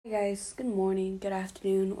Guys, good morning, good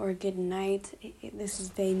afternoon, or good night. This is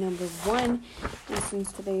day number 1, and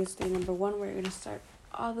since today is day number 1, we're going to start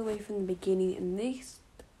all the way from the beginning, and these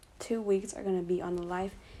 2 weeks are going to be on the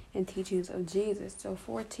life and teachings of Jesus. So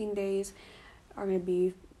 14 days are going to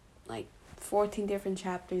be like 14 different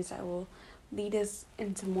chapters that will lead us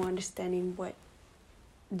into more understanding what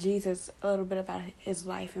Jesus, a little bit about his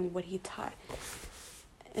life and what he taught.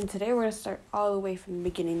 And today we're going to start all the way from the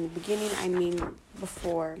beginning. The beginning, I mean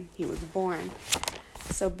before he was born.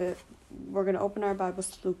 We're going to open our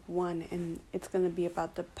Bibles to Luke 1, and it's going to be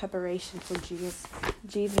about the preparation for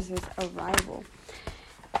Jesus' arrival.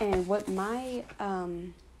 And what my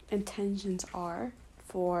intentions are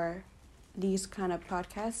for these kind of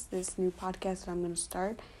podcasts, this new podcast that I'm going to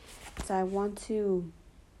start, is I want to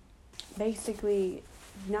basically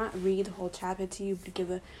not read the whole chapter to you, but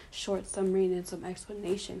give a short summary and some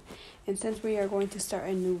explanation. And since we are going to start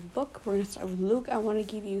a new book, we're going to start with Luke. I want to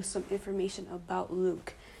give you some information about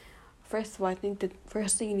Luke. First of all, I think the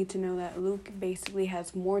first thing you need to know that Luke basically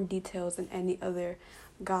has more details than any other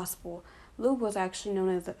gospel. Luke was actually known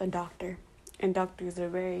as a doctor, and doctors are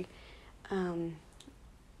very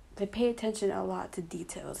they pay attention a lot to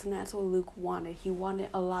details, and that's what Luke wanted. He wanted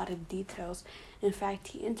a lot of details. In fact,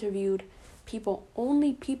 he interviewed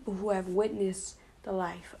only people who have witnessed the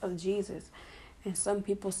life of Jesus. And some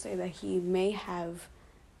people say that he may have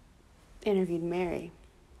interviewed Mary.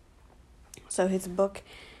 So his book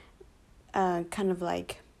kind of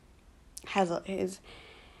like has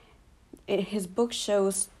his book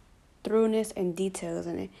shows thoroughness and details,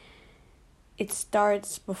 and it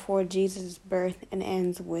starts before Jesus' birth and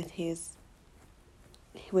ends with him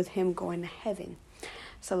going to heaven.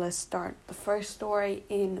 So let's start. The first story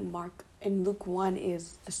in Luke 1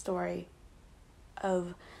 is the story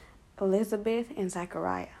of Elizabeth and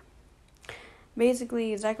Zechariah.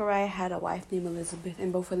 Basically, Zechariah had a wife named Elizabeth,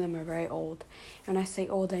 and both of them are very old. And when I say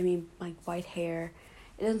old, I mean like white hair.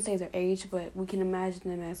 It doesn't say their age, but we can imagine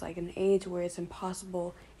them as like an age where it's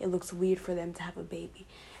impossible. It looks weird for them to have a baby.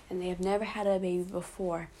 And they have never had a baby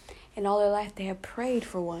before. And all their life they have prayed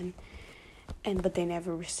for one, but they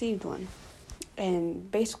never received one. And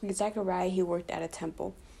basically, Zechariah, he worked at a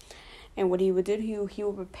temple. And what he would do, he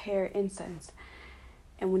would prepare incense.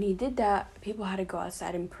 And when he did that, people had to go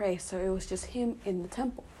outside and pray. So it was just him in the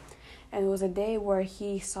temple. And it was a day where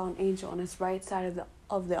he saw an angel on his right side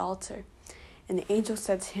of the altar. And the angel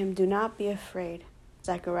said to him, "Do not be afraid,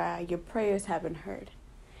 Zechariah. Your prayers have been heard.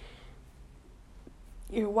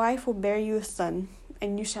 Your wife will bear you a son,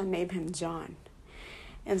 and you shall name him John."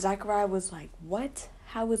 And Zechariah was like, "What?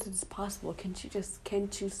 How is this possible?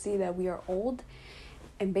 Can't you see that we are old?"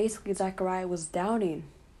 And basically, Zechariah was doubting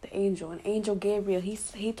the angel. And Angel Gabriel,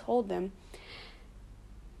 he told them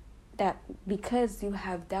that because you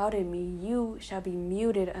have doubted me, you shall be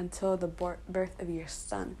muted until the birth of your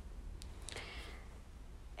son.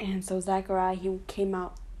 And so Zechariah, he came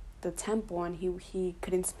out the temple, and he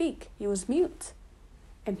couldn't speak. He was mute.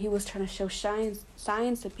 And he was trying to show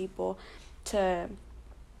signs to people to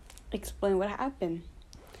explain what happened.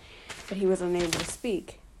 But he was unable to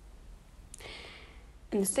speak.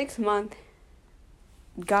 In the 6th month,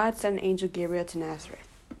 God sent Angel Gabriel to Nazareth.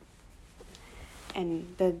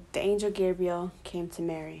 And the Angel Gabriel came to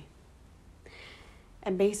Mary.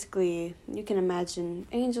 And basically, you can imagine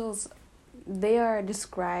angels, they are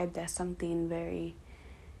described as something very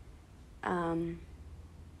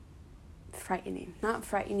frightening. Not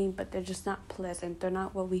frightening, but they're just not pleasant. They're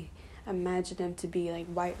not what we imagine them to be, like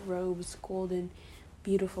white robes, golden,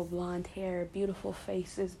 beautiful blonde hair, beautiful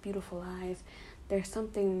faces, beautiful eyes. There's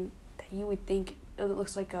something that you would think it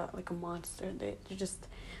looks like a monster.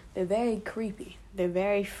 They're very creepy. They're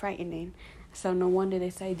very frightening. So no wonder they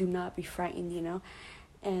say do not be frightened,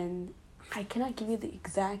 And I cannot give you the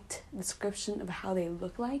exact description of how they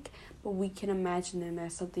look like, but we can imagine them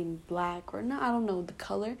as something black or not. I don't know the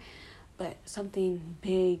color, but something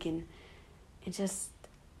big, and it just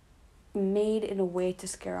made in a way to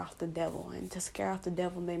scare off the devil. And to scare off the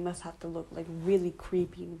devil, they must have to look like really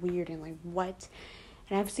creepy and weird and like what?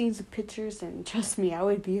 And I've seen some pictures, and trust me, I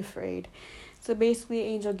would be afraid. So basically,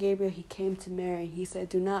 Angel Gabriel, he came to Mary. He said,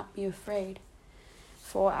 "Do not be afraid,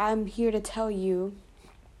 for I'm here to tell you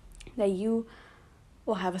that you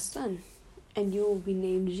will have a son, and you will be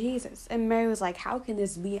named Jesus." And Mary was like, "How can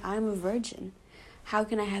this be? I'm a virgin. How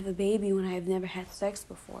can I have a baby when I have never had sex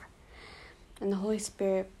before? And the Holy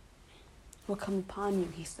Spirit will come upon you,"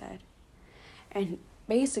 he said. And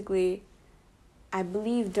basically, I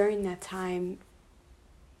believe during that time,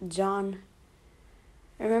 John,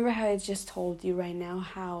 remember how I just told you right now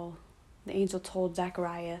how the angel told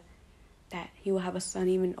Zechariah that he will have a son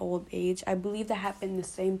even in old age. I believe that happened the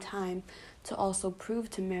same time to also prove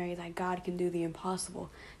to Mary that God can do the impossible.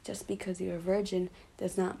 Just because you're a virgin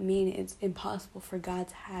does not mean it's impossible for God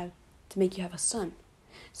to make you have a son.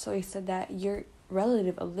 So he said that your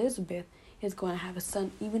relative Elizabeth is going to have a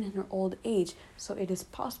son even in her old age. So it is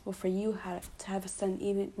possible for you to have a son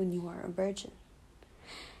even when you are a virgin.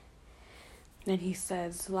 Then he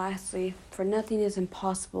says, lastly, for nothing is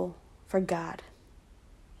impossible for God.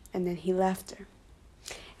 And then he left her.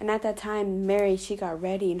 And at that time, Mary, she got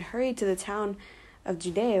ready and hurried to the town of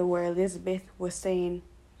Judea where Elizabeth was staying,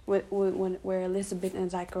 where Elizabeth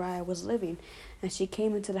and Zachariah was living. And she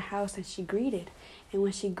came into the house and she greeted. And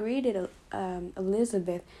when she greeted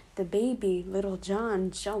Elizabeth, the baby, little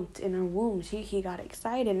John, jumped in her womb. He got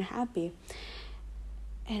excited and happy.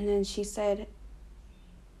 And then she said,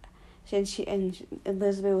 and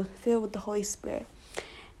Elizabeth was filled with the Holy Spirit.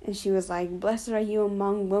 And she was like, blessed are you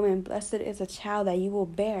among women, blessed is the child that you will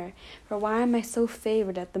bear. For why am I so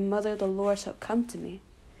favored that the mother of the Lord shall come to me?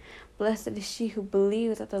 Blessed is she who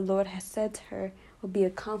believes that the Lord has said to her will be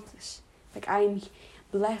accomplished. Like, I am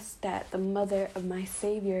blessed that the mother of my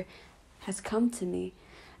Savior has come to me,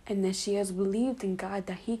 and that she has believed in God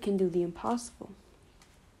that he can do the impossible.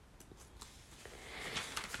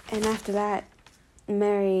 And after that,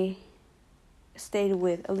 Mary stayed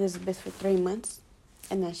with Elizabeth for 3 months.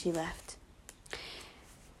 And then she left.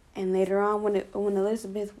 And later on, when it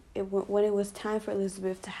was time for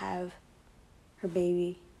Elizabeth to have her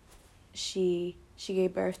baby, she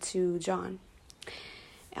gave birth to John.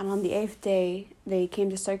 And on the 8th day, they came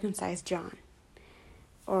to circumcise John.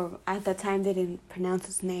 Or at that time, they didn't pronounce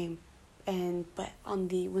his name. But when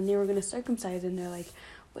they were going to circumcise him, they're like,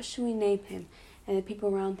 what should we name him? And the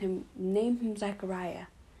people around him named him Zachariah.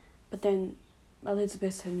 But then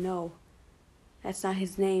Elizabeth said no. That's not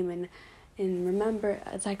his name. And remember,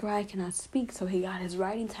 Zachariah cannot speak, so he got his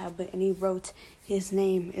writing tablet and he wrote, his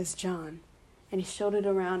name is John. And he showed it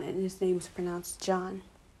around and his name is pronounced John.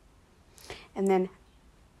 And then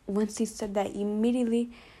once he said that, immediately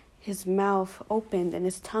his mouth opened and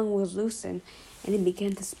his tongue was loosened and he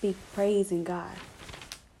began to speak praise in God.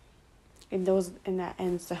 And that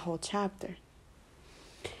ends the whole chapter.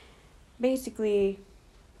 Basically,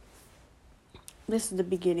 this is the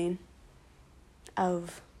beginning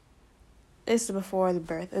this is before the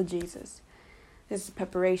birth of Jesus. This is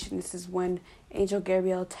preparation. This is when Angel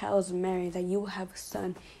Gabriel tells Mary that you will have a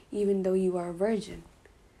son even though you are a virgin.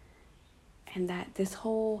 And that this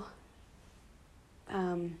whole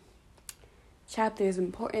chapter is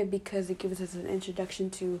important because it gives us an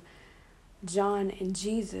introduction to John and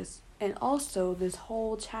Jesus. And also, this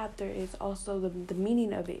whole chapter is also the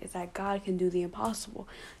meaning of it is that God can do the impossible.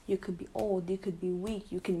 You could be old, you could be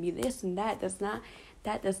weak, you can be this and that.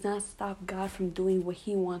 That does not stop God from doing what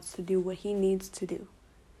he wants to do, what he needs to do.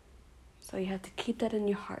 So you have to keep that in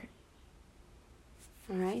your heart.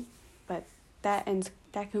 All right? But that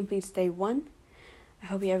completes day 1. I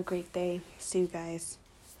hope you have a great day. See you guys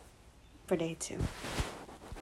for day 2.